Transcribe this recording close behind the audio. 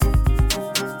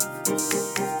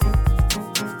This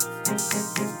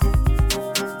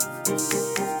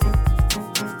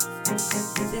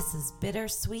is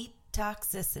Bittersweet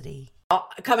Toxicity.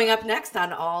 Coming up next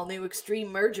on All New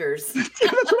Extreme Mergers. That's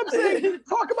what I'm saying.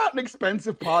 Talk about an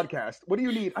expensive podcast. What do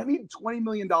you need? I need $20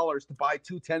 million to buy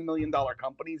two $10 million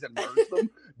companies and merge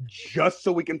them just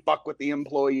so we can fuck with the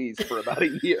employees for about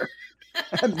a year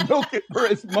and milk it for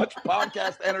as much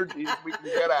podcast energy as we can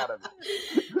get out of it.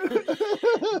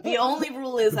 The only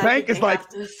rule is the bank is like,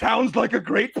 sounds like a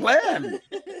great plan.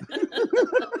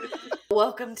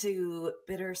 Welcome to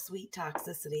Bittersweet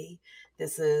Toxicity.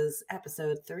 This is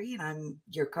episode 3, and I'm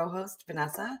your co-host,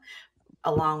 Vanessa,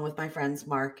 along with my friends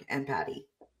Mark and Patty.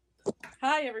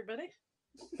 Hi, everybody.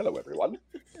 Hello, everyone.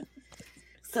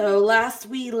 So last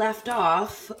we left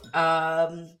off,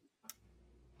 I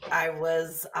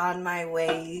was on my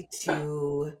way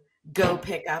to go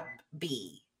pick up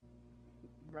B.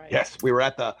 Right. Yes, we were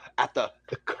at the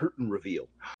curtain reveal.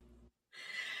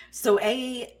 So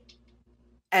A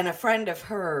and a friend of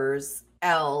hers,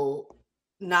 L,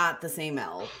 not the same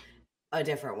L, a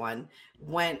different one,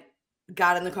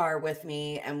 got in the car with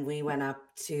me and we went up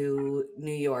to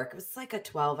New York. It was like a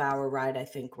 12-hour ride, I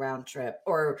think, round trip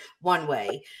or one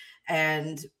way.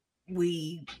 And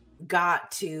we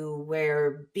got to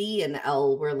where B and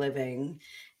L were living.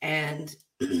 And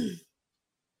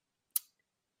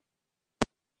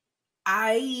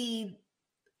I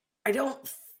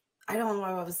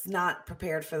was not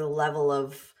prepared for the level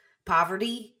of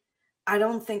poverty. I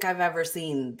don't think I've ever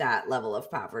seen that level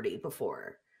of poverty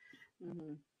before.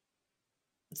 Mm-hmm.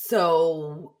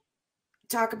 So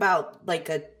talk about like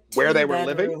a where they were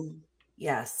living?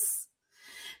 Yes.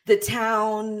 The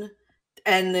town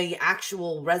and the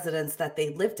actual residence that they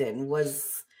lived in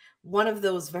was one of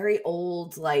those very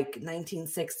old, like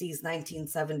 1960s,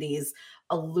 1970s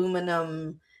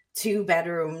aluminum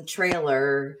 2-bedroom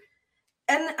trailer.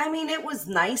 And I mean, it was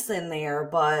nice in there,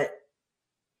 but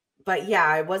yeah,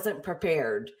 I wasn't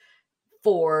prepared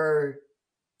for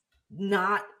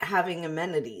not having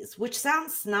amenities, which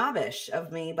sounds snobbish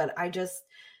of me, but I just,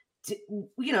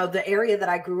 the area that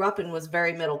I grew up in was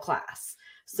very middle class.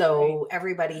 So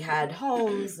everybody had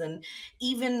homes, and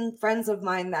even friends of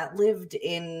mine that lived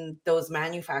in those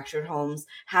manufactured homes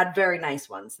had very nice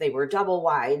ones. They were double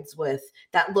wides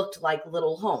that looked like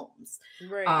little homes.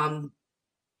 Right.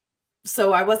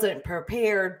 So I wasn't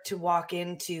prepared to walk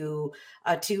into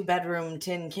a 2-bedroom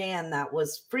tin can that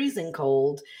was freezing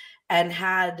cold and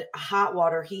had a hot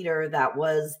water heater that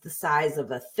was the size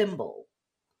of a thimble.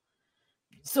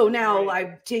 So now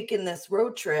I've taken this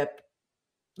road trip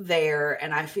there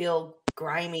and I feel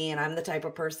grimy, and I'm the type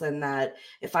of person that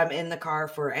if I'm in the car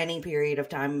for any period of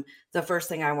time, the first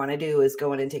thing I want to do is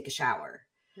go in and take a shower.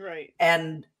 Right.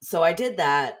 And so I did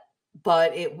that,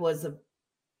 but it was a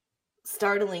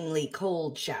startlingly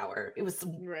cold shower. It was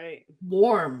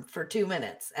warm for 2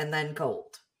 minutes and then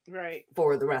cold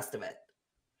for the rest of it.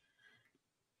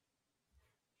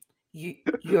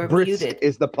 You're brisk muted.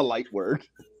 Is the polite word.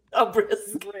 A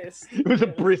brisk. It was a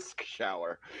brisk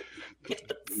shower.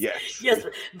 Yes. Yes.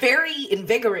 Very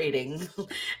invigorating.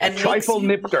 And trifle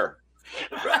nipter.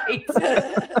 Right.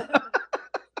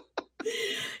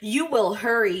 You will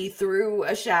hurry through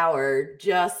a shower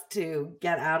just to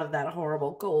get out of that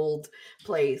horrible cold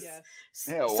place. Yes.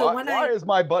 Yeah, so why is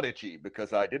my butt itchy?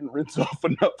 Because I didn't rinse off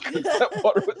enough because that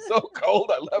water was so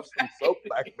cold. I left some soap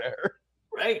back there.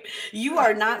 Right. You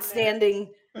are not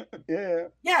standing.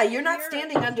 Yeah, you're not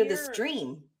standing under the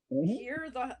stream.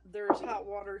 Here, there's hot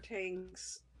water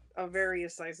tanks of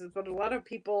various sizes, but a lot of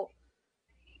people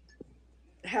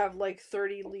have like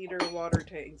 30-liter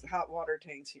hot water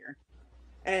tanks here.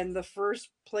 And the first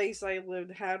place I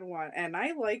lived had one, and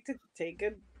I like to take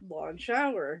a long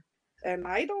shower. And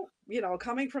I don't,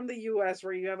 coming from the U.S.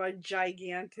 where you have a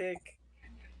gigantic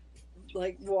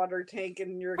like water tank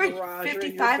in your garage 55 or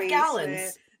in your basement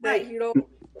gallons. That you don't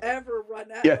ever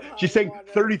run out. Yeah, she's saying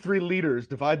 33 liters.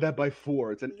 Divide that by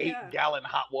 4. It's an 8-gallon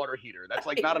hot water heater. That's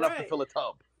like not enough to fill a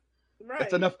tub. Right.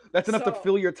 That's enough to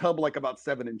fill your tub like about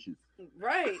 7 inches.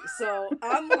 Right. So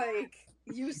I'm like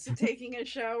used to taking a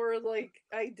shower like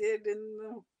I did in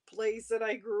the place that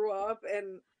I grew up,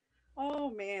 and oh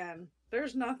man,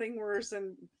 there's nothing worse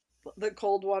than the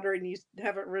cold water and you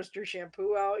haven't rinsed your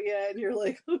shampoo out yet and you're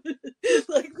like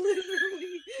like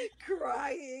literally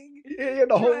crying. Yeah,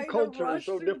 the whole culture is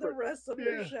so different. The rest of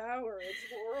your shower, it's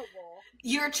horrible.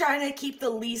 You're trying to keep the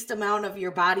least amount of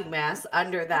your body mass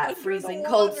under that freezing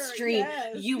cold stream.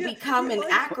 Yes. You become an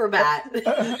acrobat.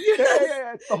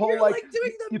 Yeah, it's the whole you're like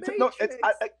doing the Matrix.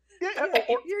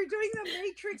 You're doing the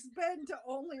Matrix bend to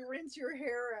only rinse your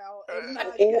hair out and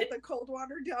not get the cold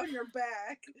water down your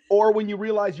back. Or when you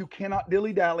realize you cannot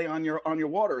dilly-dally on your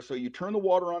water, so you turn the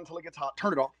water on until it gets hot,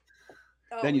 turn it off.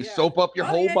 Then you soap up your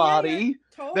whole body.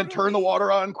 Totally. Then turn the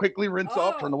water on, quickly rinse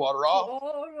off, turn the water off.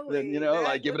 Totally. Then,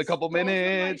 like, give it a couple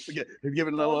minutes. Give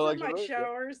it a little my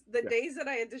showers. The days that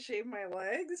I had to shave my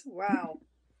legs, wow.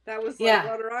 That was like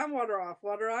water on, water off,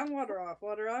 water on, water off,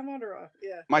 water on, water off.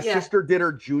 Yeah. My sister did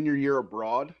her junior year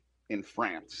abroad in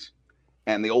France.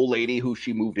 And the old lady who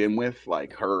she moved in with,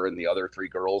 like her and the other 3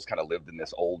 girls, kind of lived in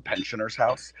this old pensioner's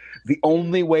house. The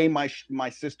only way my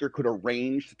sister could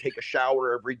arrange to take a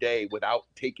shower every day without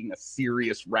taking a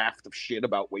serious raft of shit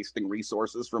about wasting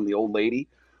resources from the old lady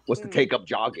was to take up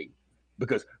jogging.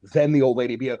 Because then the old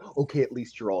lady would be okay, at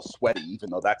least you're all sweaty,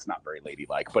 even though that's not very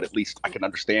ladylike. But at least I can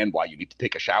understand why you need to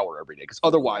take a shower every day. Because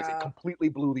otherwise, it completely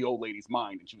blew the old lady's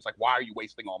mind. And she was like, why are you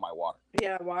wasting all my water?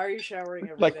 Yeah, why are you showering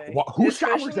every day? Who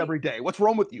showers every day? What's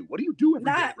wrong with you? What do you do every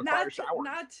day?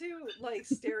 Not to like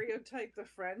stereotype the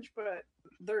French, but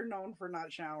they're known for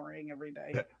not showering every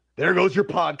day. There goes your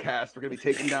podcast. We're going to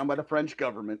be taken down by the French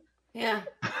government. Yeah.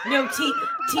 No,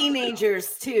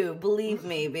 teenagers too, believe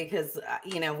me, because,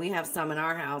 we have some in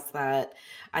our house that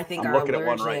I think are allergic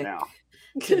one right now.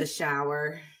 to the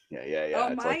shower. Yeah.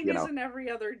 Oh, mine isn't every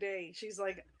other day. She's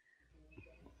like,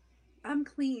 I'm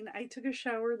clean. I took a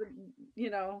shower,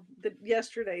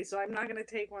 yesterday, so I'm not going to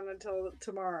take one until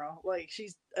tomorrow. Like,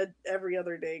 she's a every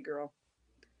other day girl.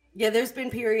 Yeah, there's been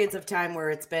periods of time where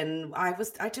it's been, I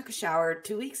took a shower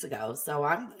 2 weeks ago, so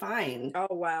I'm fine. Oh,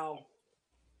 wow.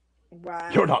 Wow.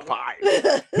 You're not fine.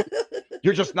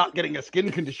 You're just not getting a skin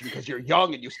condition because you're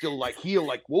young and you still heal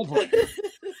like Wolverine.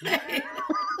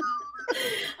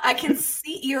 I can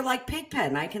see you're like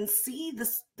Pigpen. I can see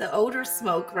the odor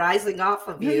smoke rising off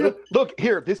of you. Look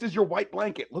here. This is your white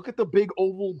blanket. Look at the big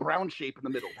oval brown shape in the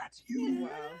middle. That's you. Wow.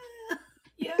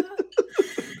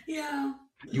 Yeah.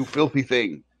 You filthy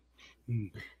thing.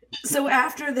 So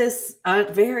after this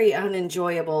very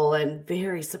unenjoyable and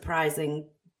very surprising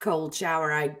cold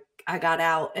shower, I got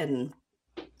out, and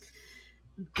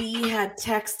B had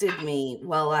texted me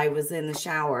while I was in the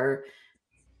shower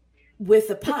with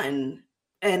a pun,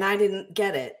 and I didn't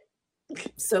get it.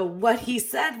 So what he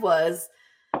said was,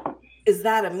 is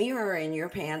that a mirror in your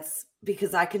pants?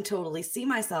 Because I can totally see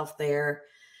myself there.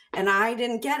 And I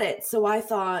didn't get it. So I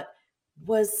thought,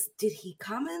 did he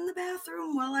come in the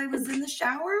bathroom while I was in the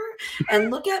shower and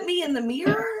look at me in the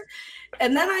mirror?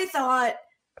 And then I thought,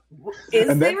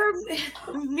 is there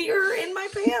a mirror in my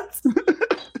pants?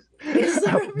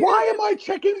 Why am I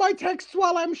checking my texts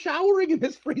while I'm showering in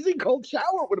this freezing cold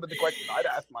shower? Would have been the question I'd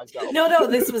ask myself. No,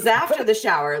 this was after the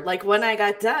shower. Like when I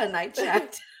got done, I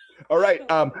checked. All right.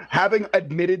 Having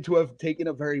admitted to have taken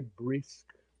a very brisk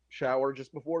shower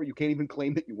just before, you can't even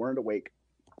claim that you weren't awake.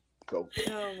 So.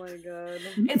 Oh my God.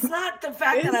 It's not the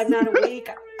fact that I'm not awake.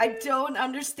 I don't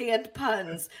understand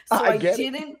puns. So I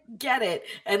didn't get it.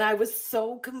 And I was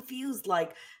so confused.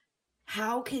 Like,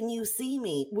 how can you see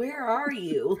me? Where are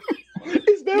you?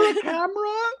 Is there a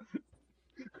camera?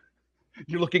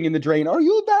 You're looking in the drain. Are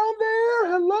you down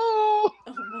there? Hello? Oh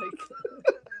my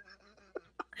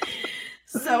God.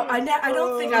 So I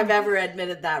don't think I've ever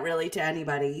admitted that really to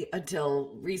anybody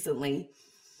until recently.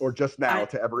 Or just now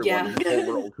to everyone in the whole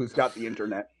world who's got the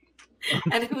internet.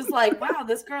 And it was like, wow,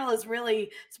 this girl is really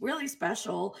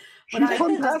special. But She's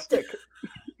fantastic.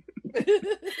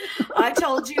 I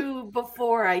told you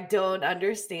before, I don't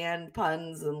understand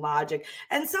puns and logic.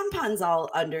 And some puns I'll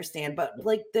understand, but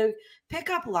like the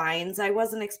pickup lines, I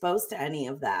wasn't exposed to any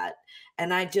of that.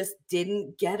 And I just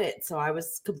didn't get it. So I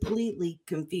was completely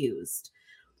confused.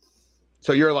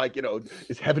 So you're like,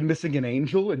 is heaven missing an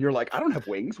angel? And you're like, I don't have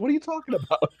wings. What are you talking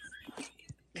about?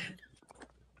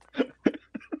 Oh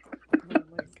my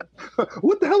God.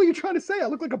 What the hell are you trying to say? I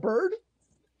look like a bird?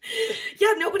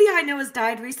 Yeah, nobody I know has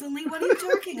died recently. What are you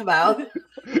talking about?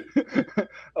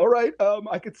 All right.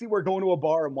 I could see we're going to a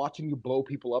bar and watching you blow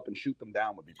people up and shoot them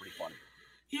down would be pretty funny.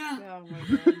 Yeah. Oh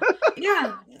my God.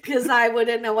 Yeah, because I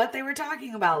wouldn't know what they were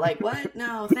talking about. Like, what?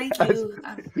 No, thank you.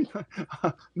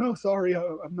 No, sorry.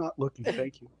 I'm not looking.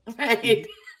 Thank you. Right.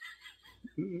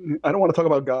 I don't want to talk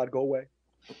about God. Go away.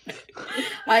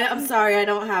 I'm sorry. I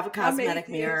don't have a cosmetic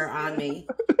mirror on me.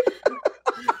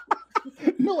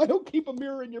 No, I don't keep a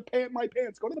mirror in my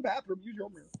pants. Go to the bathroom. Use your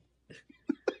mirror.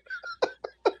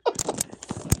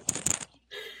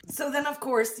 So then, of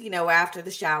course, after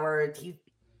the shower,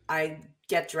 I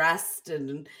get dressed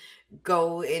and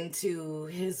go into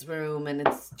his room, and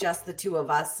it's just the two of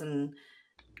us. And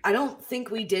I don't think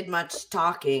we did much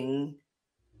talking.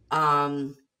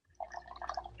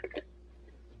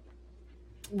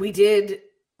 we did,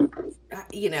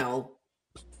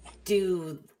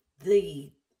 do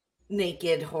the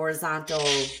naked horizontal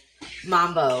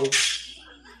mambo.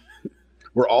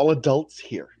 We're all adults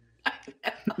here.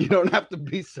 You don't have to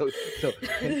be so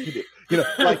sensitive.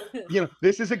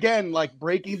 This is again like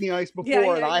breaking the ice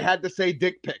before, and I had to say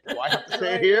dick pic. Do I have to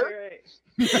say it here? Right.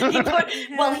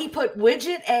 He put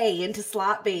widget A into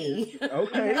slot B.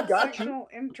 Okay, got you.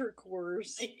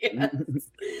 Intercourse. Yes.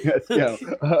 Yes,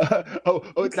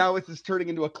 now it's just turning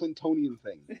into a Clintonian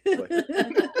thing.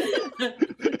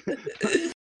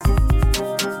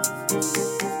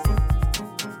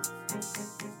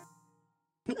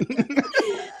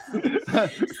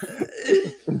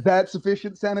 Is that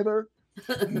sufficient, Senator?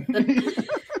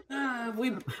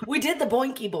 We did the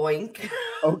boinky boink.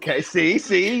 Okay, see,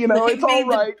 it's all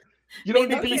right. You don't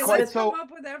need to be quite so.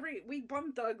 We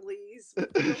bumped uglies.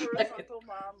 Horizontal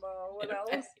mambo. What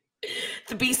else?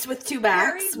 The beast with two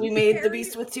backs. We made the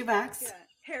beast with two backs. Yeah.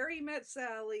 Harry met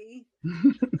Sally.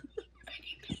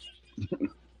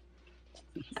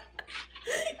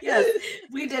 Yes,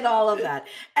 we did all of that.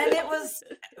 And it was,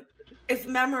 if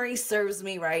memory serves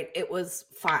me right, it was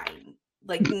fine.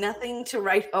 Like nothing to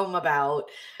write home about.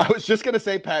 I was just going to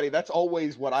say, Patty, that's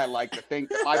always what I like to think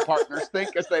that my partners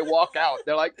think as they walk out.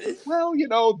 They're like, well,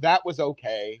 that was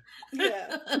okay.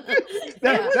 Yeah.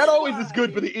 that always is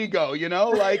good for the ego,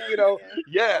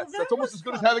 yes, that's almost as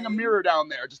good as having a mirror down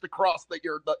there just across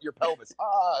your pelvis.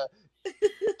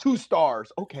 2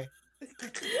 stars. Okay.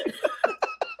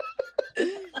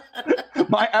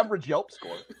 My average Yelp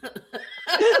score.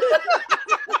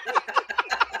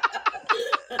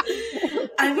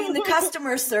 I mean, the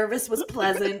customer service was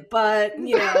pleasant, but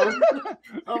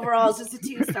overall, it's just a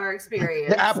 2-star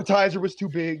experience. The appetizer was too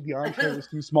big. The entree was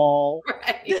too small.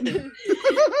 Right.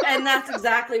 And that's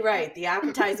exactly right. The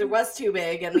appetizer was too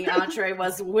big, and the entree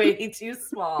was way too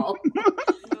small.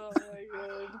 Oh my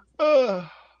god.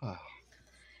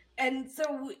 And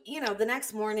so, the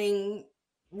next morning,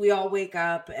 we all wake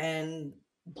up, and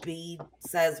B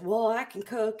says, well, I can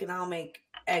cook, and I'll make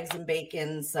eggs and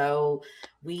bacon. So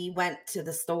we went to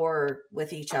the store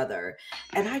with each other,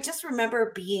 and I just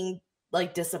remember being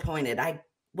like disappointed.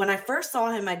 When I first saw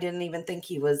him, I didn't even think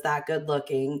he was that good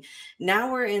looking.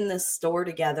 Now we're in this store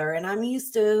together, and I'm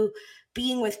used to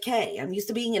being with Kay. I'm used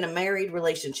to being in a married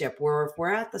relationship where if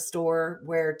we're at the store,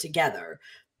 we're together.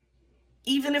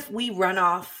 Even if we run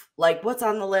off, like what's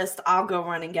on the list, I'll go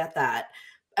run and get that.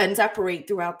 And separate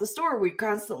throughout the store. We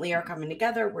constantly are coming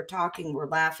together. We're talking, we're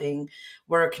laughing,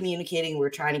 we're communicating, we're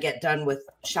trying to get done with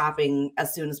shopping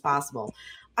as soon as possible.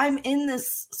 I'm in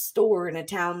this store in a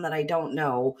town that I don't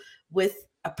know with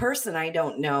a person I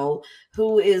don't know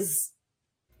who is,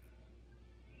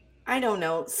 I don't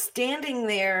know, standing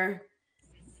there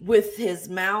with his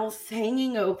mouth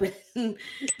hanging open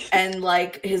and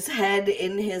like his head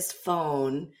in his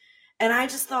phone. And I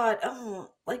just thought,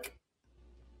 like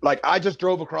I just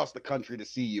drove across the country to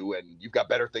see you, and you've got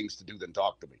better things to do than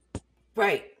talk to me.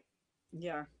 Right.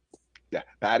 Yeah. Yeah,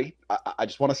 Patty, I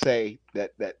just want to say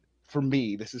that for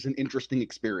me, this is an interesting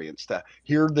experience to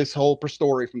hear this whole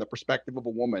story from the perspective of a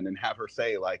woman and have her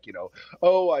say like, I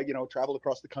traveled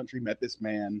across the country, met this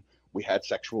man, we had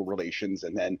sexual relations,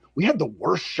 and then we had the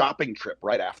worst shopping trip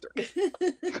right after.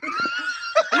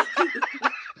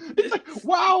 It's like,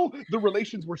 wow, the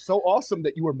relations were so awesome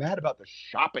that you were mad about the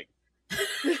shopping.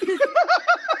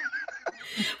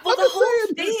 Well, the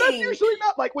whole thing. That's usually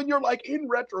not like when you're like in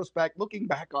retrospect, looking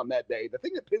back on that day. The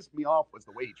thing that pissed me off was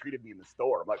the way he treated me in the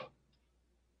store. I'm like,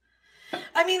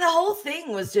 I mean, the whole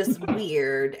thing was just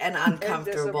weird and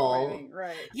uncomfortable.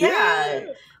 Right. Yeah.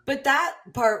 But that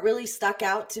part really stuck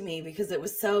out to me because it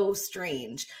was so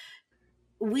strange.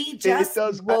 We just it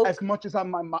does as much as on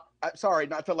my mind. Sorry,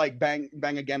 not to like bang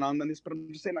again on this, but I'm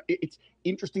just saying it's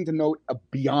interesting to note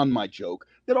beyond my joke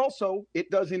that also it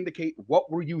does indicate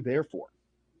what were you there for?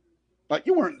 Like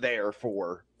you weren't there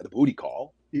for the booty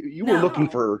call. You were looking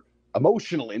for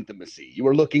emotional intimacy. You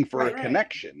were looking for a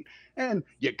connection, and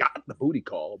you got the booty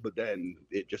call. But then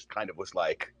it just kind of was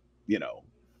like,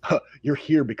 you're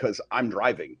here because I'm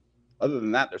driving. Other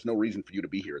than that, there's no reason for you to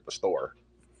be here at the store.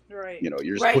 Right.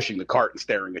 You're just pushing the cart and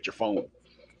staring at your phone.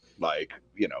 Like,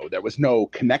 there was no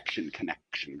connection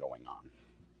going on.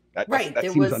 That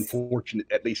seems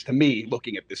unfortunate, at least to me,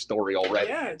 looking at this story already.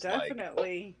 Yeah, it's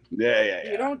definitely. Like,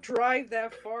 yeah. You don't drive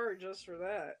that far just for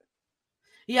that.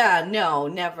 Yeah, no,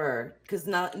 never. Because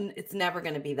it's never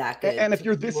going to be that good. And if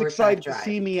you're this excited to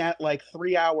see me at like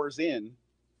 3 hours in,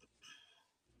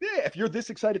 if you're this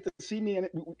excited to see me and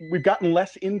we've gotten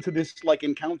less into this like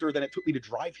encounter than it took me to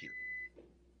drive here.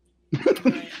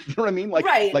 You know what I mean? Like,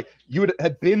 Right. like you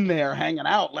had been there hanging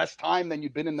out less time than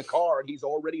you'd been in the car, and he's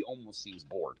already almost seems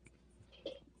bored.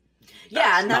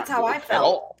 Yeah, and that's how I at felt.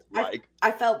 all. Like,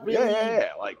 I felt really,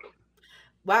 like,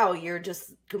 wow, you're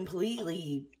just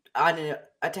completely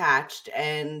unattached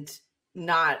and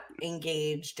not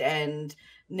engaged, and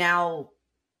now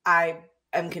I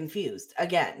am confused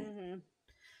again.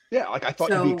 Yeah, like I thought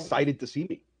you'd be excited to see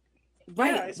me.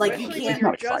 Right, Yeah, like you especially when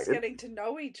can't. you're just getting to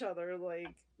know each other.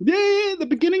 Like, yeah, the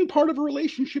beginning part of a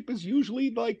relationship is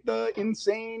usually like the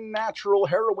insane natural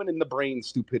heroin in the brain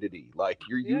stupidity. Like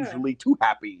you're usually too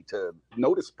happy to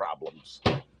notice problems.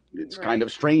 It's kind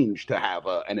of strange to have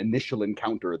an initial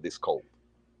encounter this cold,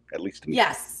 at least to me.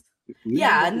 Yes.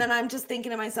 Yeah, and then I'm just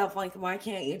thinking to myself, like, why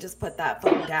can't you just put that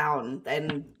phone down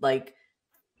and like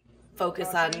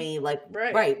focus on me? Like,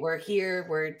 right, we're here,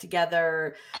 we're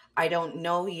together. I don't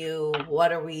know you.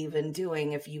 What are we even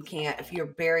doing if you're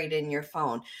buried in your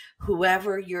phone?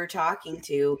 Whoever you're talking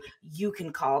to, you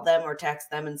can call them or text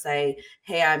them and say,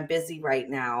 hey, I'm busy right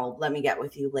now. Let me get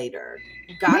with you later.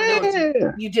 God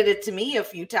knows you did it to me a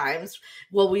few times.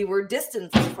 Well, we were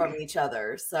distanced from each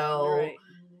other. So,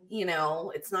 you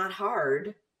know, it's not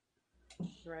hard.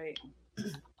 Right.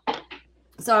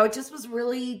 So I just was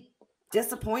really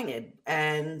disappointed,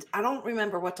 and I don't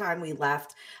remember what time we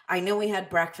left. I know we had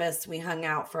breakfast, we hung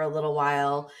out for a little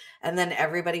while, and then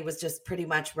everybody was just pretty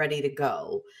much ready to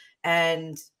go.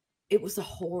 And it was a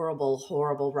horrible,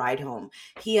 horrible ride home.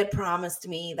 He had promised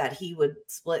me that he would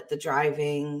split the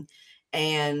driving,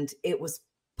 and it was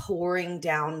pouring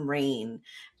down rain.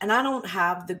 And I don't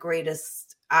have the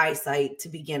greatest eyesight to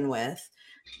begin with.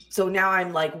 So now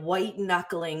I'm like white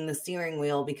knuckling the steering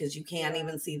wheel because you can't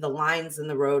even see the lines in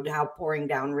the road, how pouring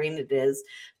down rain it is,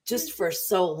 just for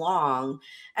so long.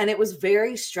 And it was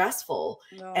very stressful.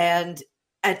 And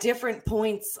at different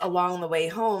points along the way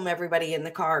home, everybody in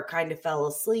the car kind of fell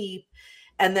asleep.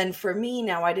 And then for me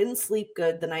now, I didn't sleep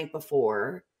good the night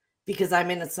before because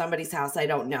I'm in somebody's house I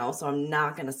don't know. So I'm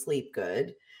not going to sleep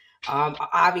good.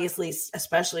 Obviously,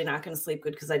 especially not going to sleep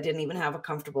good because I didn't even have a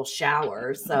comfortable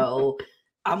shower. So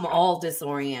I'm all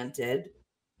disoriented.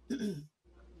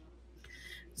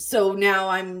 So now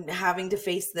I'm having to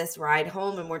face this ride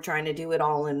home, and we're trying to do it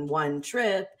all in one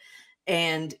trip.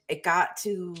 And it got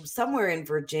to somewhere in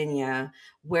Virginia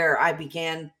where I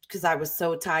began, because I was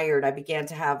so tired, I began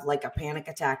to have like a panic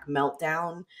attack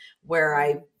meltdown where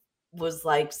I was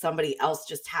like, somebody else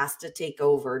just has to take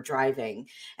over driving.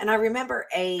 And I remember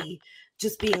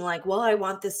just being like, well, I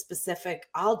want this specific,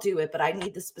 I'll do it, but I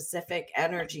need the specific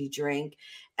energy drink.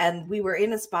 And we were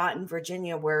in a spot in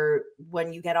Virginia where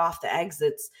when you get off the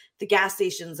exits, the gas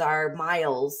stations are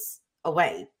miles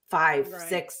away, 5,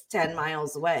 6, 10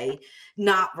 miles away,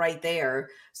 not right there.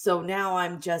 So now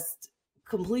I'm just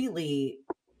completely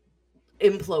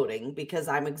imploding because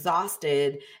I'm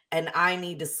exhausted and I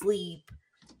need to sleep.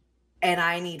 And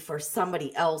I need for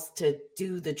somebody else to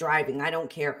do the driving. I don't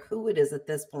care who it is at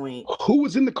this point. Who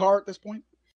was in the car at this point?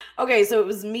 Okay, so it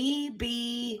was me,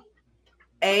 B,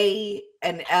 A,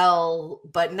 and L,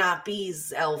 but not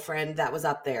B's L friend that was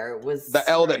up there. It was the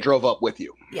L that drove up with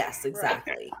you. Yes,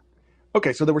 exactly. Right.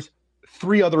 Okay, so there was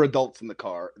 3 other adults in the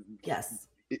car. Yes.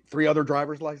 3 other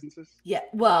driver's licenses? Yeah,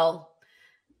 well.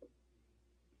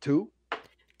 2?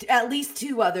 At least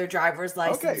 2 other driver's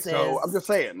licenses. Okay, so I'm just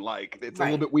saying, like, it's a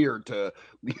little bit weird to,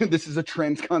 this is a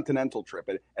transcontinental trip.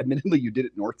 And admittedly, you did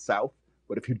it north-south,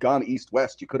 but if you'd gone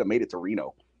east-west, you could have made it to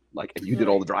Reno. Like, and you did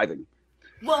all the driving.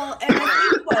 Well,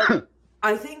 and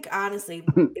I think honestly,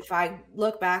 if I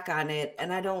look back on it,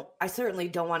 and I certainly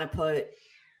don't want to put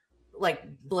like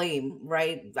blame,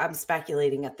 right? I'm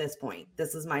speculating at this point.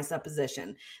 This is my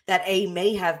supposition that A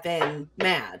may have been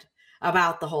mad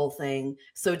about the whole thing.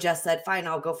 So just said, fine,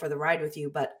 I'll go for the ride with you,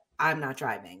 but I'm not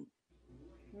driving.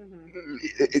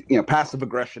 Passive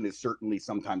aggression is certainly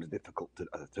sometimes difficult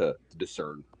to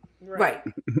discern. Right.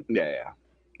 Yeah.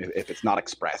 If it's not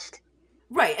expressed.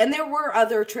 Right. And there were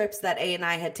other trips that A and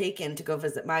I had taken to go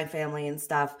visit my family and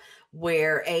stuff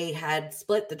where A had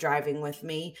split the driving with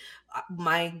me.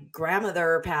 My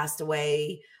grandmother passed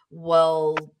away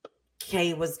while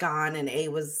K was gone and A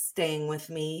was staying with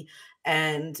me.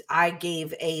 And I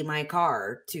gave A my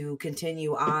car to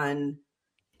continue on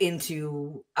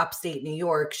into upstate New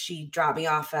York. She dropped me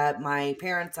off at my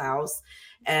parents' house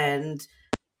and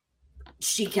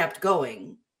she kept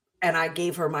going. And I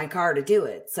gave her my car to do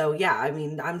it. So, yeah, I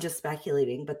mean, I'm just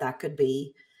speculating, but that could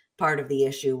be part of the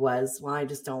issue was, well, I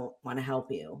just don't want to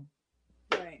help you.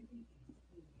 Right.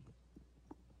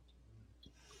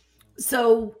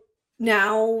 So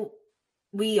now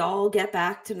we all get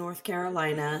back to North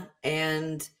Carolina,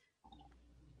 and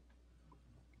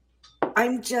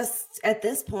I'm just at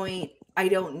this point, I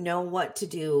don't know what to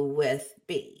do with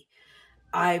B.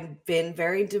 I've been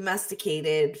very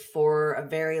domesticated for a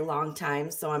very long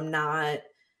time, so I'm not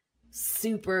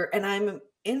super, and I'm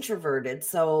introverted,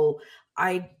 so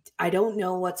I don't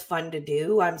know what's fun to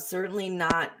do. I'm certainly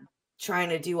not trying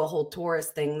to do a whole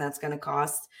tourist thing that's going to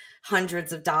cost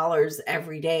hundreds of dollars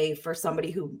every day for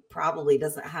somebody who probably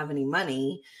doesn't have any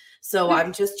money. So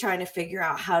I'm just trying to figure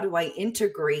out, how do I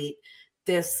integrate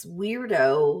this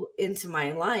weirdo into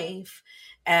my life,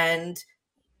 and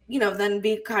then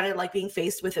be kind of like being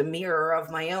faced with a mirror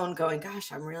of my own, going,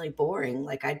 gosh, I'm really boring.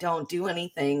 Like, I don't do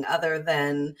anything other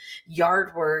than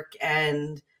yard work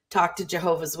and talk to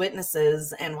Jehovah's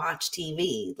Witnesses and watch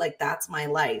TV. Like, that's my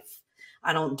life.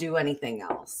 I don't do anything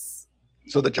else.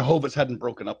 So the Jehovah's hadn't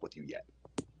broken up with you yet?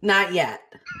 Not yet.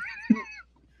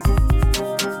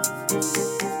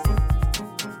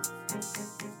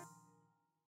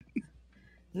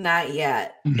 Not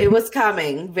yet. It was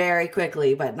coming very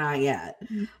quickly, but not yet.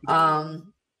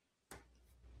 And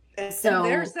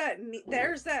there's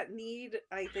that need,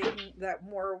 I think, that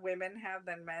more women have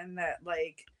than men, that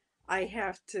like, I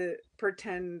have to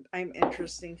pretend I'm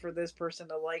interesting for this person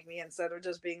to like me, instead of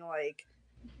just being like,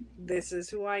 this is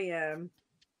who I am.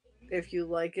 If you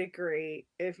like it, great.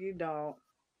 If you don't,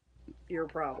 your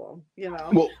problem,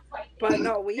 Well, but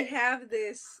no, we have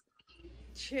this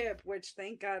chip, which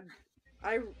thank God,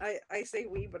 I say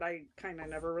we, but I kind of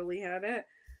never really had it,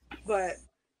 but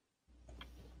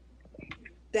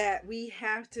that we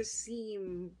have to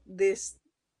seem this,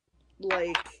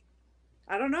 like,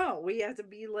 I don't know, we have to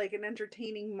be like an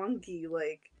entertaining monkey,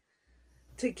 like,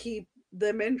 to keep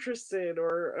them interested,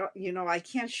 or I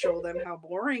can't show them how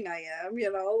boring I am,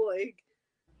 like,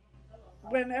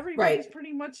 when everybody's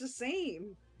pretty much the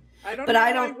same. I don't know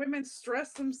why women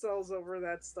stress themselves over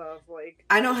that stuff. Like,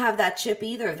 I don't have that chip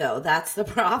either, though. That's the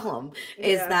problem,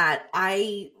 is that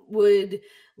I would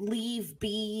leave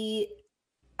B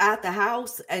at the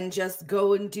house and just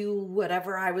go and do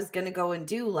whatever I was going to go and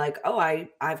do. Like, oh,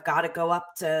 I've got to go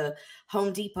up to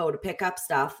Home Depot to pick up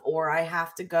stuff, or I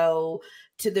have to go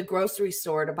to the grocery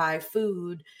store to buy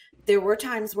food. There were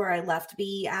times where I left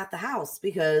B at the house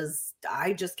because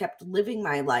I just kept living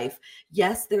my life.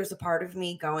 Yes, there's a part of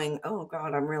me going, oh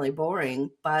God, I'm really boring.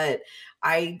 But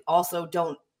I also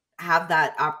don't have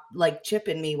that like chip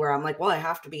in me where I'm like, well, I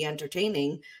have to be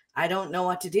entertaining. I don't know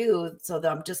what to do. So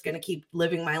I'm just going to keep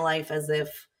living my life as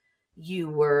if you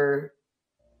were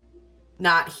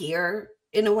not here,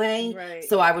 in a way. Right.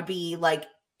 So I would be like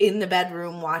in the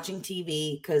bedroom watching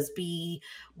TV because B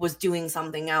was doing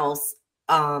something else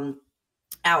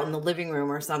out in the living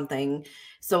room or something.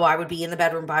 So I would be in the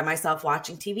bedroom by myself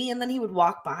watching TV, and then he would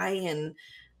walk by, and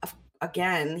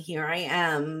again, here I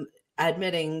am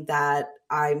admitting that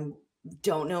I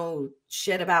don't know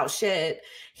shit about shit.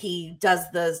 He does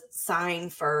the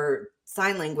sign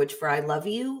language for I love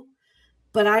you,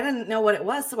 but I didn't know what it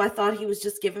was, so I thought he was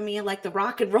just giving me like the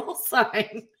rock and roll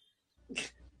sign.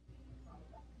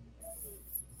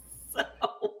 So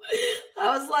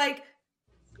I was like,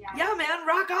 yeah, man,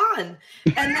 rock on.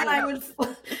 And then I would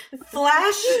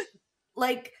flash,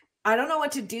 like, I don't know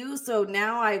what to do. So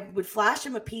now I would flash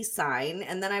him a peace sign,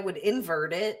 and then I would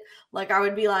invert it. Like, I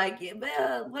would be like,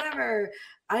 yeah, whatever.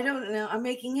 I don't know. I'm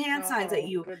making hand signs at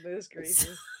you. Goodness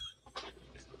gracious.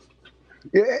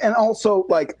 Yeah, and also,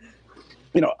 like,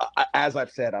 as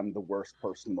I've said, I'm the worst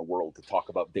person in the world to talk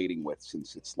about dating with,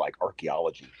 since it's like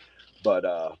archaeology. But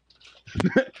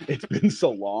it's been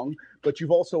so long. But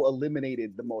you've also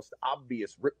eliminated the most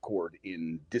obvious ripcord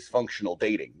in dysfunctional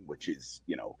dating, which is,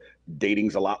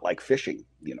 dating's a lot like fishing.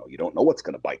 You don't know what's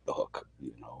going to bite the hook,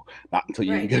 not until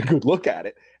you get a good look at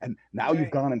it. And now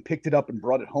you've gone and picked it up and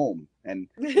brought it home. And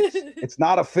it's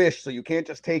not a fish, so you can't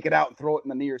just take it out and throw it in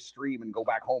the nearest stream and go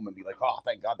back home and be like, oh,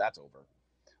 thank God that's over.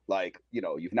 Like,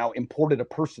 you've now imported a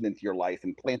person into your life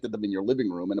and planted them in your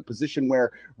living room in a position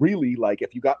where really, like,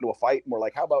 if you got into a fight and were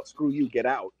like, how about screw you, get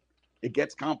out, it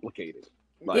gets complicated.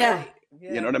 Like, yeah.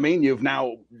 You know what I mean? You've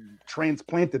now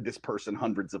transplanted this person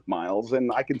hundreds of miles, and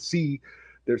I can see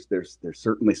there's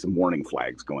certainly some warning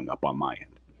flags going up on my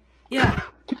end. Yeah.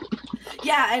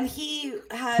 Yeah, and he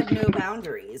had no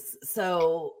boundaries.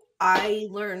 So I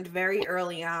learned very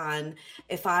early on,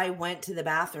 if I went to the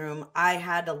bathroom, I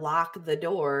had to lock the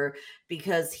door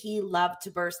because he loved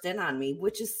to burst in on me,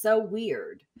 which is so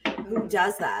weird. Who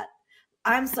does that?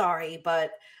 I'm sorry,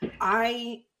 but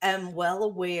I am well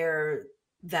aware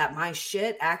that my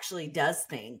shit actually does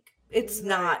stink. It's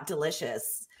not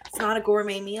delicious. It's not a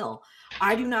gourmet meal.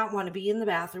 I do not want to be in the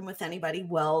bathroom with anybody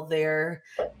while they're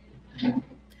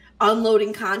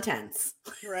unloading contents.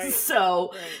 Right.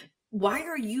 So why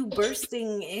are you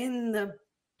bursting in the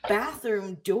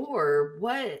bathroom door?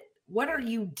 What are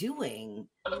you doing?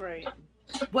 Right.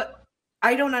 What?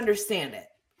 I don't understand it.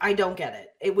 I don't get it.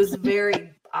 It was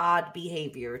very odd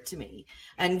behavior to me.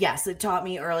 And yes, it taught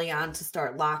me early on to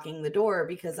start locking the door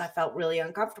because I felt really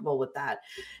uncomfortable with that.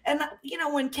 And, you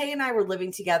know, when Kay and I were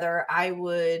living together, I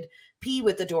would pee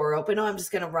with the door open. Oh, I'm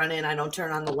just going to run in. I don't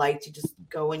turn on the lights. You just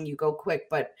go and you go quick.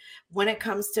 But when it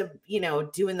comes to, you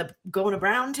know, going to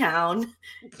Brown Town,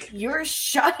 you're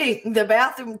shutting the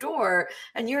bathroom door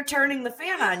and you're turning the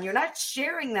fan on. You're not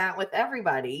sharing that with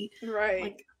everybody. Right.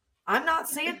 Like, I'm not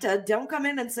Santa. Don't come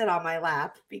in and sit on my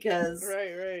lap because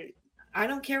Right. I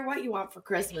don't care what you want for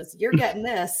Christmas. You're getting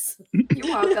this. You're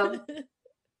welcome.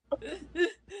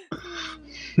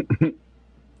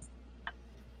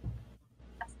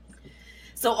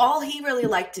 So all he really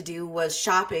liked to do was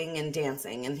shopping and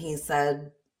dancing. And he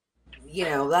said, you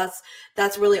know,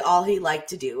 that's really all he liked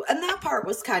to do. And that part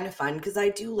was kind of fun because I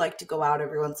do like to go out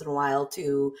every once in a while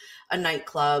to a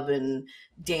nightclub and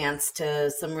dance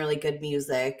to some really good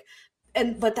music.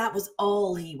 But that was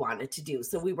all he wanted to do.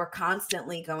 So we were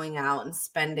constantly going out and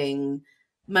spending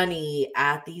money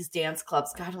at these dance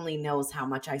clubs. God only knows how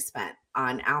much I spent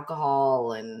on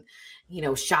alcohol and, you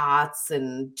know, shots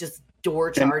and just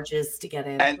door charges to get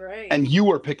in. And you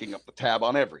were picking up the tab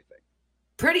on everything.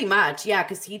 Pretty much, yeah,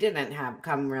 because he didn't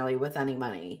come really with any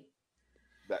money.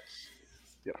 That's,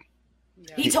 you know.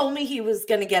 Yeah. He told me he was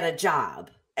going to get a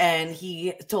job, and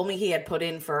he told me he had put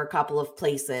in for a couple of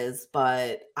places,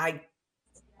 but I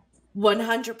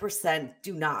 100%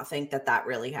 do not think that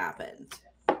really happened.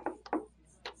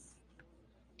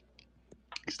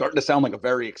 He's starting to sound like a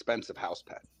very expensive house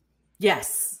pet.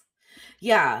 Yes.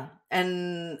 Yeah,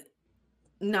 and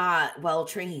not well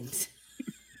trained.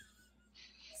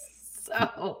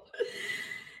 So,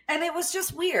 and it was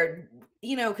just weird,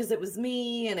 you know, because it was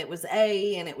me and it was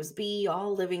A and it was B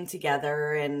all living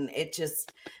together, and it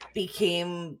just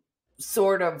became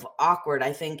sort of awkward.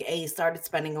 I think A started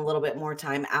spending a little bit more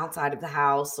time outside of the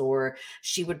house, or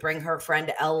she would bring her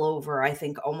friend L over, I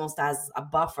think almost as a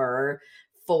buffer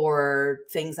for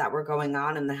things that were going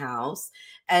on in the house.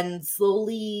 And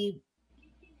slowly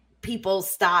people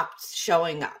stopped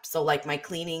showing up. So like my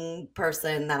cleaning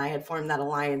person that I had formed that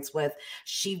alliance with,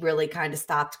 she really kind of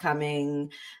stopped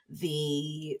coming.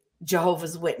 The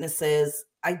Jehovah's Witnesses,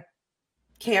 I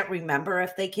can't remember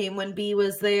if they came when B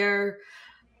was there.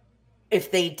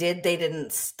 If they did, they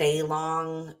didn't stay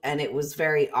long, and it was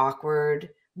very awkward,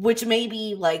 which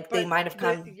maybe like they might have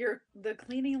come. The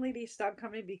cleaning lady stopped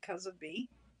coming because of B?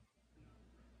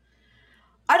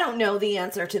 I don't know the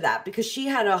answer to that because she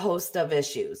had a host of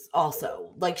issues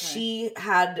also. Like she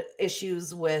had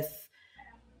issues with,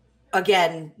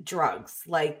 again, drugs.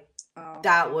 Like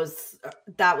that was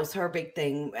her big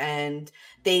thing. And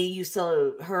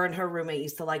her and her roommate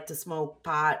used to like to smoke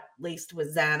pot laced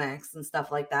with Xanax and stuff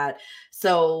like that.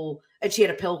 So, and she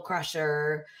had a pill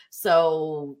crusher.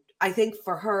 So I think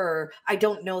for her, I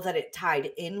don't know that it tied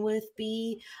in with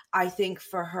B. I think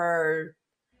for her,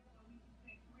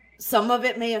 some of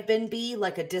it may have been B,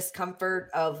 like a discomfort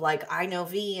of like, I know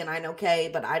V and I know K,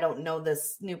 but I don't know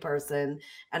this new person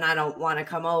and I don't want to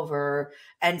come over.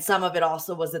 And some of it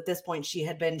also was at this point, she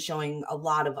had been showing a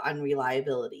lot of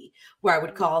unreliability where I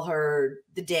would call her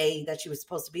the day that she was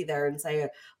supposed to be there and say,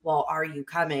 well, are you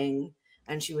coming?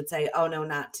 And she would say, oh no,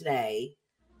 not today.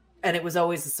 And it was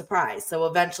always a surprise. So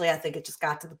eventually I think it just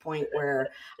got to the point where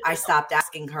I stopped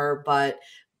asking her, but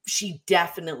she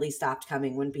definitely stopped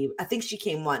coming when B, I think she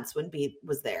came once when B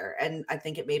was there. And I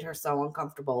think it made her so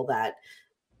uncomfortable that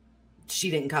she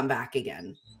didn't come back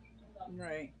again.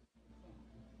 Right.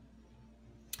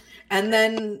 And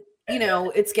then, you know,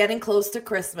 it's getting close to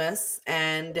Christmas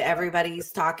and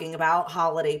everybody's talking about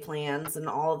holiday plans and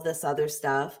all of this other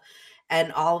stuff.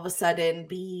 And all of a sudden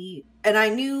B, and I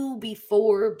knew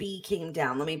before B came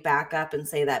down, let me back up and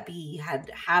say that B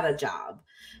had a job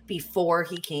before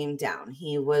he came down.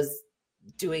 He was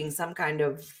doing some kind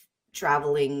of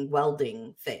traveling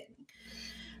welding thing.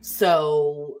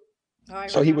 So I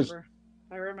remember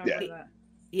that.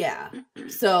 Yeah.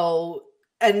 So,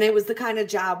 and it was the kind of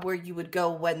job where you would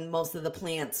go when most of the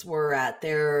plants were at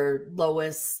their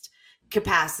lowest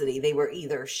capacity. They were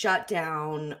either shut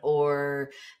down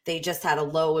or they just had a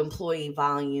low employee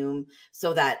volume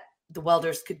so that the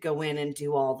welders could go in and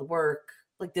do all the work.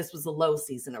 Like this was a low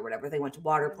season or whatever. They went to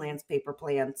water plants, paper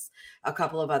plants, a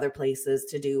couple of other places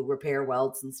to do repair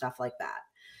welds and stuff like that.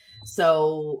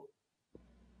 So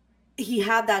he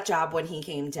had that job when he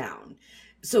came down.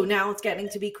 So now it's getting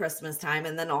to be Christmas time.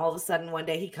 And then all of a sudden one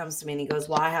day he comes to me and he goes,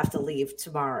 well, I have to leave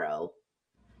tomorrow.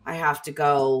 I have to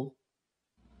go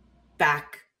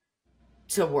back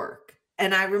to work.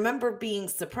 And I remember being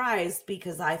surprised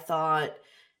because I thought,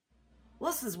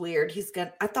 well, this is weird.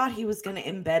 I thought he was gonna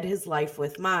embed his life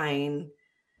with mine,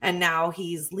 and now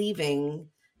he's leaving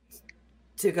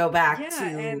to go back Yeah, to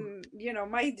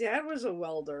and my dad was a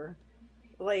welder.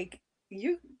 Like,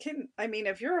 I mean,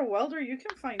 if you're a welder, you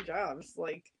can find jobs.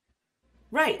 Like,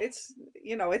 right, it's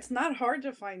not hard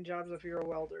to find jobs if you're a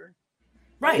welder.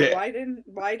 right. Like, Yeah.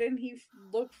 why didn't he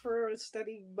look for a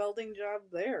steady welding job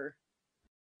there?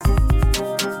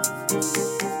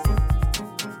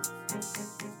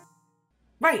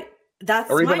 Right. That's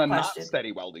Or even my a not question.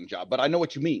 steady welding job. But I know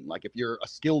what you mean. Like if you're a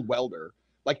skilled welder,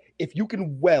 like if you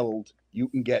can weld, you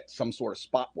can get some sort of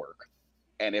spot work.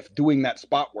 And if doing that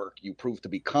spot work you prove to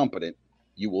be competent,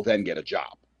 you will then get a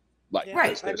job. Like Yeah, Right.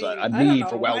 because there's I mean, a I don't need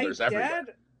for know. welders everywhere.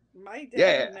 My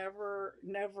dad Yeah.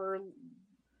 never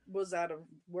was out of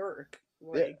work, Yeah.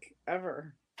 like,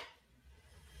 ever.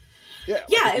 Yeah. Like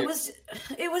Yeah, if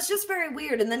it was just very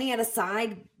weird. And then he had a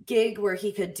side gig where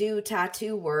he could do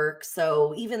tattoo work.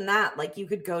 So even that, like you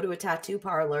could go to a tattoo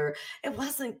parlor. It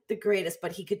wasn't the greatest,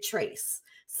 but he could trace.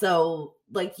 So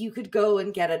like you could go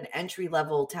and get an entry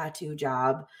level tattoo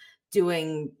job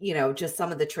doing, just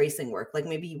some of the tracing work. Like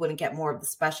maybe you wouldn't get more of the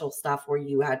special stuff where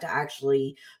you had to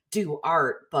actually do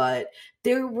art, but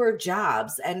there were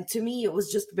jobs. And to me, it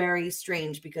was just very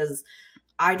strange because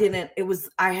I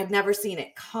had never seen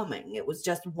it coming. It was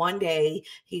just one day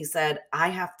he said, I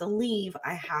have to leave.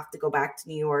 I have to go back to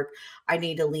New York. I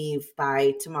need to leave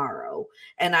by tomorrow.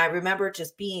 And I remember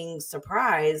just being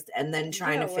surprised and then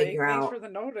trying Yeah, to like, figure thanks out. for the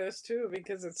notice too,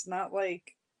 because it's not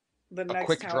like the a next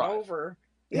quick town drive. over.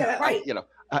 Yeah, Yeah,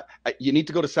 Right. You need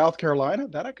to go to South Carolina.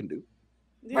 That I can do.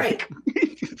 yeah. Right.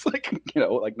 It's like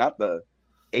like not the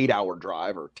 8-hour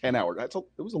drive or 10-hour.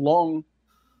 It was a long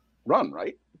run,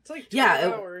 right? It's like 12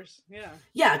 Yeah, hours. Yeah.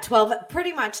 Yeah,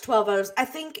 pretty much 12 hours. I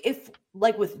think if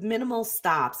like with minimal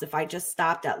stops, if I just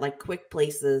stopped at like quick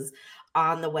places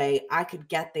on the way, I could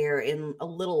get there in a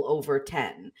little over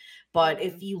 10. But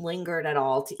if you lingered at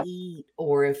all to eat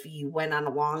or if you went on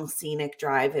a long scenic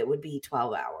drive, it would be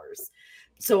 12 hours.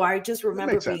 So I just That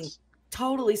remember makes being sense.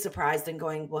 totally surprised and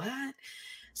going, what?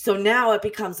 So now it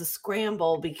becomes a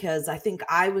scramble because I think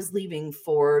I was leaving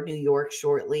for New York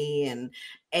shortly and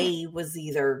A was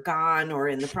either gone or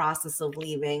in the process of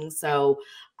leaving. So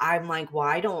I'm like, well,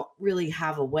 I don't really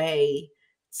have a way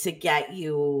to get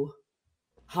you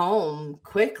home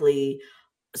quickly.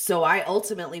 So I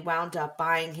ultimately wound up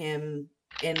buying him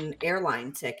an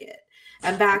airline ticket.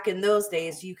 And back in those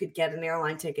days, you could get an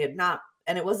airline ticket,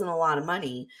 and it wasn't a lot of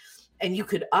money, and you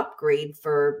could upgrade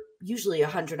for usually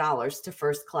 $100 to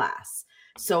first class.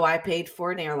 So I paid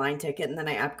for an airline ticket and then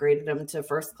I upgraded him to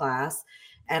first class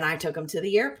and I took him to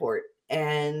the airport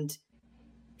and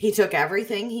he took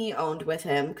everything he owned with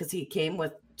him because he came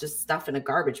with just stuff in a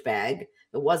garbage bag.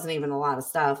 It wasn't even a lot of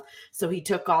stuff. So he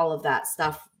took all of that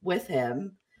stuff with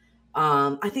him.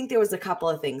 I think there was a couple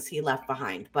of things he left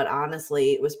behind, but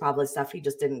honestly, it was probably stuff he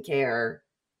just didn't care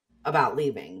about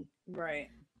leaving. Right.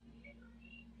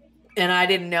 And I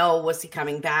didn't know, was he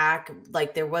coming back?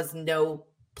 Like there was no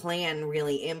plan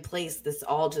really in place. This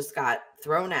all just got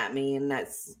thrown at me and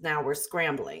now we're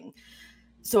scrambling.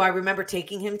 So I remember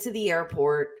taking him to the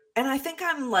airport and I think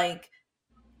I'm like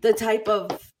the type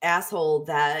of asshole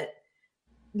that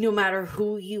no matter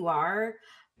who you are,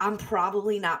 I'm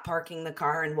probably not parking the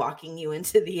car and walking you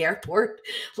into the airport.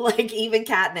 Like even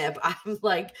catnip, I'm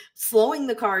like slowing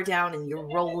the car down and you're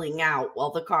rolling out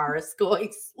while the car is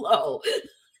going slow.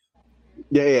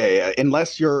 Yeah.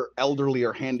 Unless you're elderly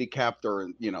or handicapped or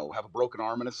have a broken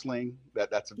arm in a sling,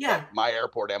 that's my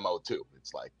airport MO too.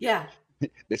 It's like, yeah,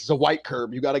 this is a white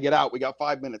curb. You got to get out. We got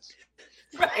 5 minutes.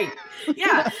 Right.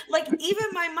 Yeah. Like even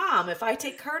my mom, if I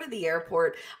take her to the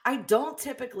airport, I don't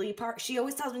typically park. She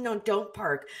always tells me, no, don't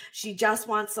park. She just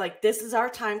wants like, this is our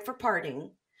time for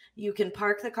parting. You can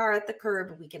park the car at the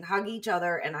curb. We can hug each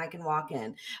other and I can walk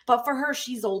in. But for her,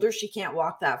 she's older. She can't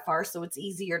walk that far. So it's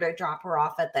easier to drop her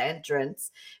off at the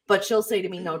entrance. But she'll say to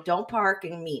me, no, don't park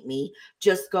and meet me.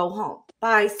 Just go home.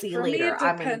 Bye. See you later. For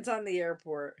me, it depends on the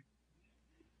airport.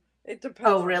 It depends.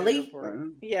 Oh, really?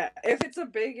 Yeah. If it's a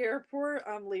big airport,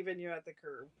 I'm leaving you at the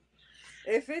curb.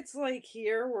 If it's like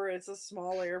here where it's a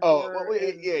small airport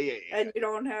and you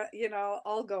don't have,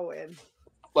 I'll go in.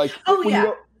 Like,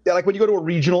 when you go to a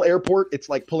regional airport, it's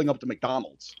like pulling up to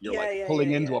McDonald's. You're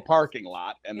pulling into a parking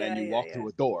lot and then you walk through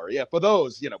a door. Yeah, for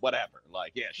those, whatever.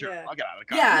 Like, yeah, sure, I'll get out of the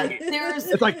car. Yeah,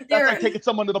 it's like that's like taking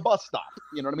someone to the bus stop.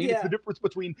 You know what I mean? Yeah. It's the difference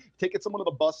between taking someone to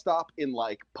the bus stop in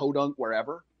like Podunk,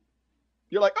 wherever.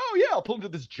 You're like, oh yeah, I'll pull into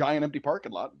this giant empty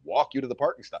parking lot, walk you to the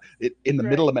parking stop. In the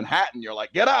middle of Manhattan, you're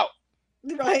like, get out.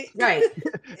 Right. Right.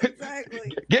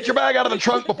 Exactly. Get your bag out of the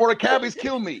trunk before the cabbies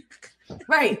kill me.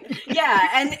 Right.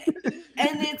 Yeah.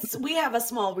 And we have a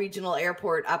small regional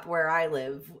airport up where I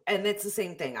live, and it's the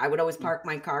same thing. I would always park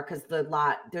my car because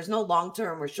there's no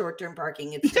long-term or short-term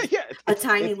parking. It's just a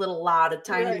tiny little lot, a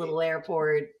tiny little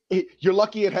airport. You're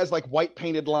lucky it has like white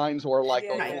painted lines or like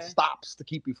those little Yeah. stops to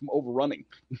keep you from overrunning.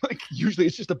 Like usually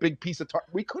it's just a big piece of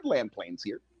we could land planes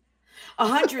here.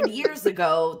 100 years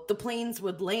ago, the planes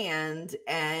would land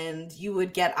and you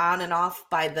would get on and off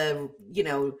by the,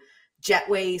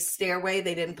 jetway stairway.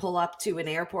 They didn't pull up to an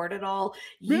airport at all.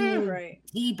 You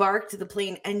debarked the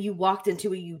plane and you walked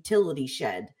into a utility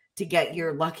shed to get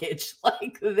your luggage.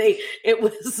 Like it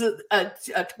was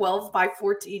a 12 by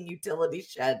 14 utility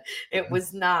shed. It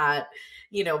was not,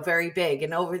 very big.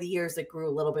 And over the years it grew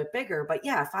a little bit bigger. But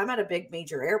yeah, if I'm at a big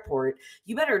major airport,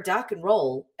 you better duck and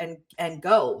roll and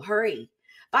go. Hurry.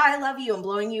 Bye, I love you. I'm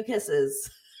blowing you kisses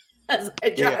as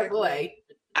I drive away.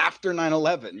 After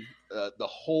 9/11, the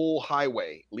whole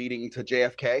highway leading to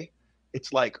JFK,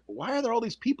 it's like, why are there all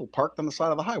these people parked on the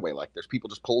side of the highway? Like there's people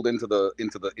just pulled into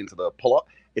the pull up.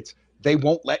 They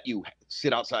won't let you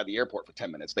sit outside the airport for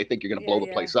 10 minutes. They think you're going to blow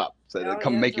the place up. So they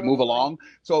come make you move along.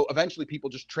 So eventually people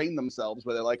just train themselves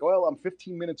where they're like, well, I'm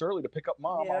 15 minutes early to pick up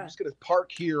mom. I'm just going to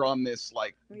park here on this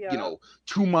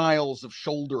 2 miles of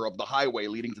shoulder of the highway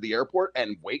leading to the airport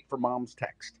and wait for mom's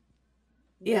text.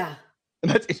 Yeah.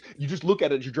 And you just look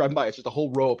at it as you're driving by. It's just a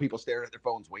whole row of people staring at their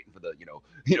phones, waiting for the,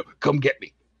 come get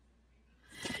me.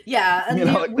 Yeah. And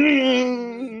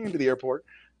to the airport.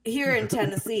 Here in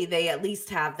Tennessee, they at least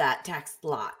have that text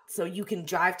lot. So you can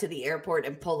drive to the airport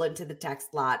and pull into the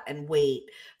text lot and wait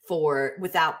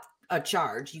without a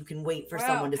charge. You can wait for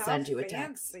someone to send you a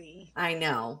text. I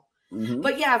know. Mm-hmm.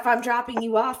 But yeah, if I'm dropping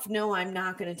you off, no, I'm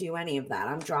not going to do any of that.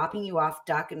 I'm dropping you off,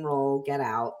 duck and roll, get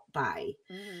out, bye.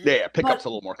 Mm-hmm. Yeah, pickup's a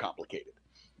little more complicated.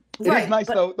 It is nice,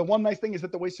 though. The one nice thing is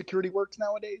that the way security works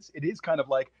nowadays, it is kind of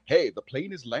like, hey, the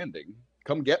plane is landing.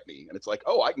 Come get me. And it's like,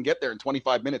 oh, I can get there in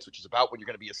 25 minutes, which is about when you're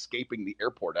going to be escaping the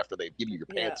airport after they've given you your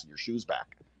pants and your shoes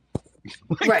back.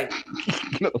 Right.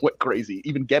 What crazy.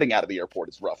 Even getting out of the airport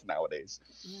is rough nowadays.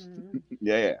 Mm-hmm.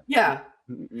 Yeah.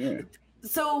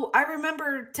 So I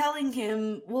remember telling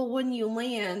him, well, when you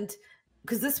land,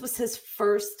 because this was his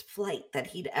first flight that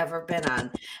he'd ever been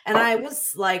on. And I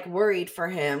was like worried for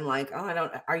him, like,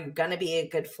 are you going to be a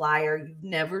good flyer? You've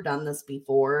never done this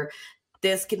before.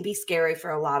 This can be scary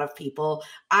for a lot of people.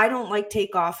 I don't like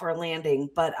takeoff or landing,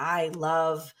 but I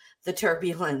love the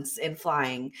turbulence in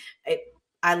flying.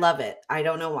 I love it. I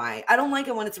don't know why. I don't like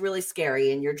it when it's really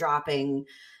scary and you're dropping,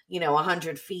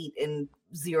 100 feet in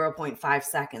 0.5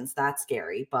 seconds. That's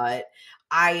scary, but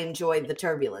I enjoyed the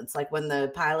turbulence. Like when the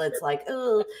pilot's like,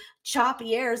 oh,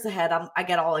 choppy airs ahead, I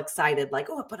get all excited. Like,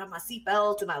 oh, I put on my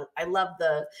seatbelt, and I love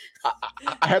the.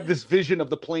 I have this vision of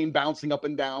the plane bouncing up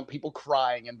and down, people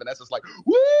crying, and Vanessa's like,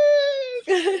 woo,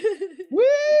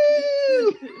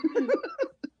 woo.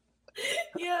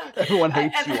 Yeah. Everyone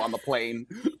hates you on the plane.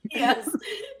 Yes.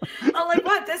 I'm like,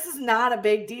 what? This is not a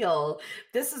big deal.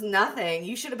 This is nothing.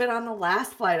 You should have been on the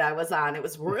last flight I was on. It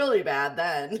was really bad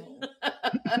then.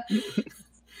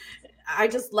 I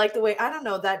just like the way, I don't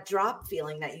know, that drop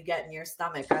feeling that you get in your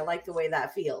stomach. I like the way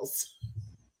that feels.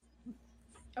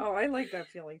 Oh, I like that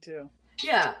feeling too.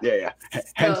 Yeah. Yeah.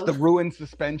 Hence the ruined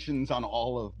suspensions on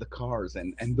all of the cars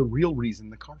and the real reason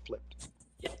the car flipped.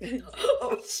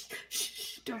 Oh,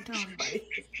 shh, don't tell anybody.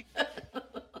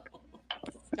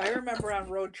 I remember on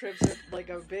road trips, if like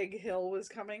a big hill was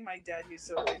coming, my dad used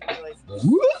to always be like,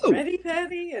 woo! Ready,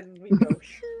 Patty? And we'd go,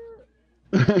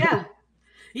 sure. Yeah.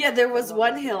 Yeah, there was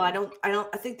one hill. I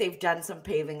think they've done some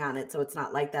paving on it, so it's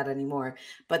not like that anymore.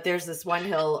 But there's this one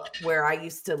hill where I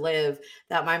used to live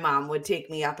that my mom would take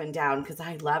me up and down because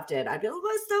I loved it. I'd be like,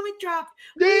 my stomach dropped.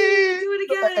 Do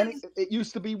it again. And it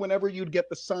used to be whenever you'd get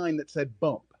the sign that said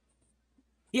bump.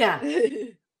 Yeah.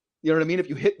 You know what I mean? If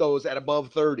you hit those at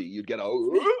above 30, you'd get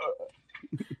a.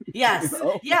 Yes.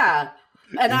 Yeah.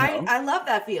 And I love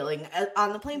that feeling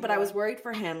on the plane, but I was worried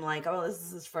for him, like, oh, this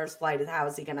is his first flight. How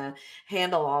is he going to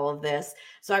handle all of this?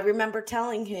 So I remember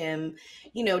telling him,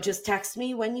 just text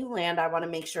me when you land. I want to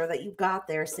make sure that you got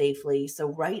there safely. So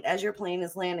right as your plane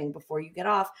is landing, before you get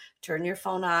off, turn your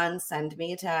phone on, send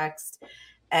me a text.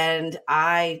 And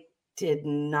I did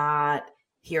not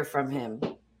hear from him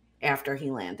after he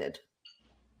landed.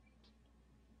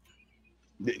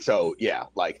 So, yeah,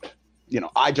 like,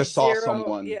 I just saw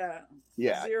someone. Yeah.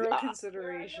 Zero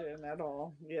consideration at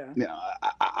all. Yeah.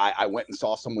 I went and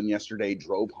saw someone yesterday,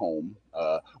 drove home.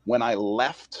 When I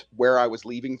left where I was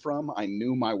leaving from, I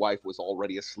knew my wife was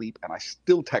already asleep, and I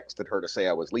still texted her to say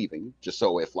I was leaving, just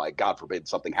so if, like, God forbid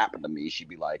something happened to me, she'd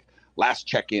be like, last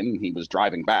check-in, he was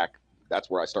driving back. That's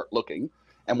where I start looking.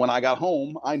 And when I got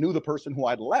home, I knew the person who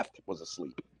I'd left was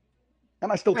asleep.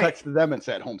 And I still texted them and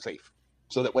said, home safe.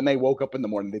 So that when they woke up in the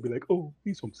morning, they'd be like, oh,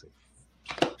 he's home safe.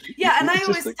 Yeah, and I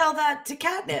always tell that to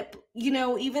Catnip.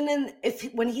 Even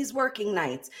when he's working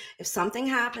nights, if something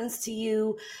happens to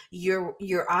you,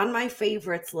 you're on my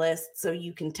favorites list, so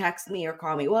you can text me or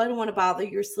call me. Well, I don't want to bother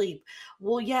your sleep.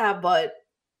 Well, yeah, but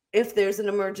if there's an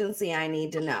emergency, I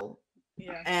need to know.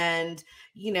 Yeah. And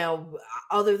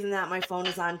other than that, my phone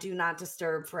is on do not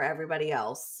disturb for everybody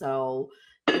else. So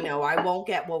I won't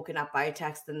get woken up by a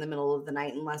text in the middle of the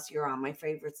night unless you're on my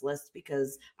favorites list,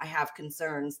 because I have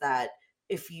concerns that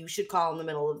if you should call in the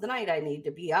middle of the night, I need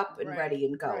to be up and ready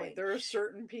and going. Right. There are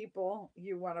certain people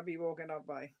you want to be woken up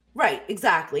by. Right,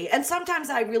 exactly. And sometimes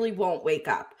I really won't wake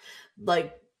up.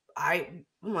 Like,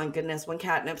 oh my goodness, when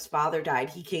Catnip's father died,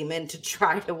 he came in to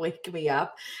try to wake me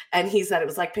up. And he said it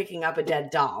was like picking up a dead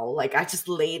doll. Like, I just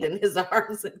laid in his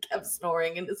arms and kept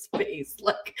snoring in his face.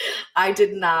 Like, I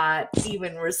did not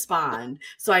even respond.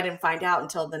 So I didn't find out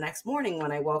until the next morning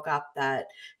when I woke up that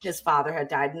his father had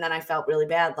died. And then I felt really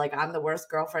bad. Like, I'm the worst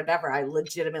girlfriend ever. I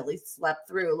legitimately slept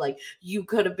through. Like, you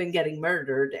could have been getting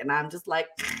murdered. And I'm just like,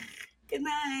 good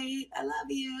night. I love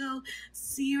you.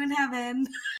 See you in heaven.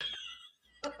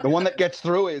 The one that gets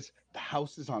through is the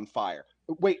house is on fire.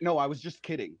 Wait, no, I was just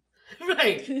kidding.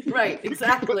 Right,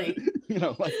 exactly.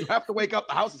 But, like, you have to wake up,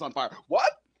 the house is on fire.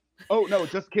 What? Oh, no,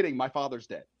 just kidding. My father's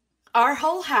dead. Our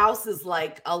whole house is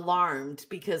like alarmed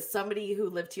because somebody who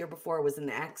lived here before was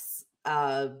an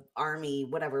ex-army,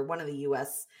 whatever, one of the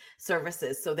U.S.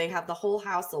 services. So they have the whole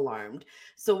house alarmed.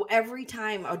 So every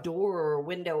time a door or a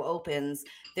window opens,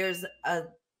 there's a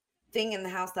thing in the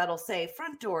house that'll say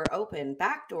front door open,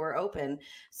 back door open.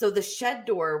 So the shed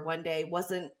door one day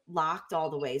wasn't locked all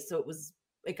the way. So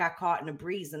it got caught in a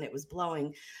breeze and it was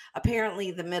blowing.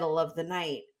 Apparently the middle of the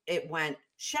night, it went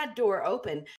shed door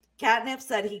open. Catnip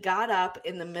said he got up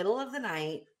in the middle of the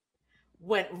night,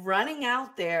 went running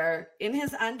out there in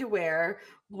his underwear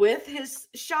with his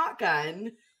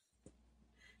shotgun,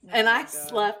 and I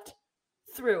slept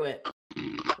through it.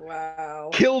 Wow.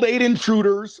 Killed 8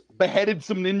 intruders, beheaded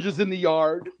some ninjas in the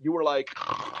yard. You were like,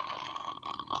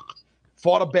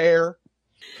 fought a bear.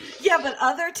 Yeah, but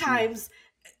other times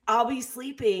I'll be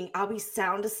sleeping, I'll be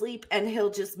sound asleep, and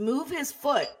he'll just move his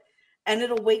foot and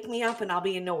it'll wake me up and I'll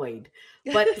be annoyed.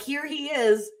 But here he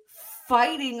is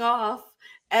fighting off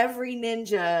every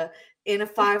ninja in a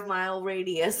 5-mile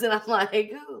radius. And I'm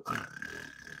like, oh,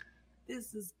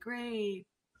 this is great.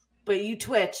 But you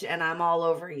twitch and I'm all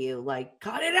over you. Like,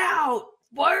 cut it out.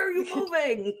 Why are you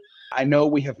moving? I know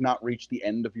we have not reached the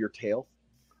end of your tale,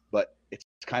 but it's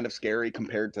kind of scary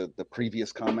compared to the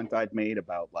previous comment I'd made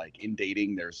about, like, in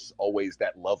dating, there's always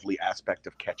that lovely aspect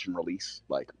of catch and release.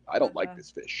 Like, I don't like this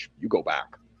fish. You go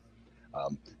back.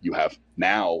 You have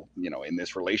now, in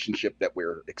this relationship that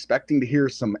we're expecting to hear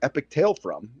some epic tale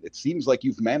from, it seems like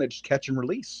you've managed catch and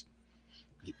release.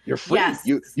 You're free. Yes.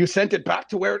 You sent it back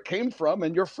to where it came from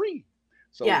and you're free.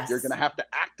 So yes. You're going to have to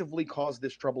actively cause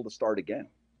this trouble to start again.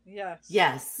 Yes.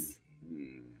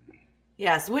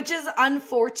 Yes, which is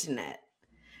unfortunate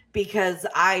because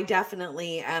I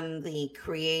definitely am the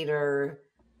creator.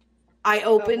 I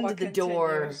opened the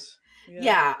door.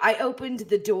 Yeah, I opened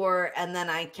the door and then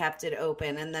I kept it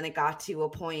open. And then it got to a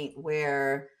point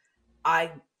where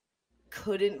I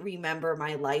couldn't remember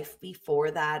my life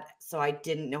before that. So I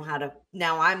didn't know how to.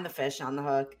 Now I'm the fish on the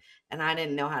hook and I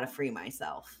didn't know how to free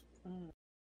myself.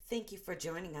 Thank you for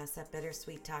joining us at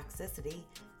Bittersweet Toxicity.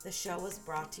 The show was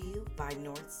brought to you by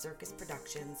North Circus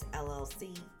Productions,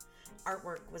 LLC.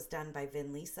 Artwork was done by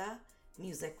Vin Lisa.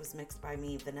 Music was mixed by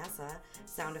me, Vanessa.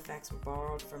 Sound effects were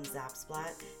borrowed from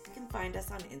Zapsplat. You can find us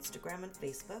on Instagram and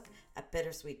Facebook at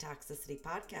Bittersweet Toxicity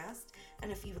Podcast.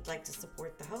 And if you would like to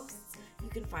support the hosts, you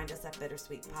can find us at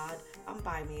Bittersweet Pod on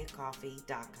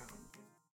buymeacoffee.com.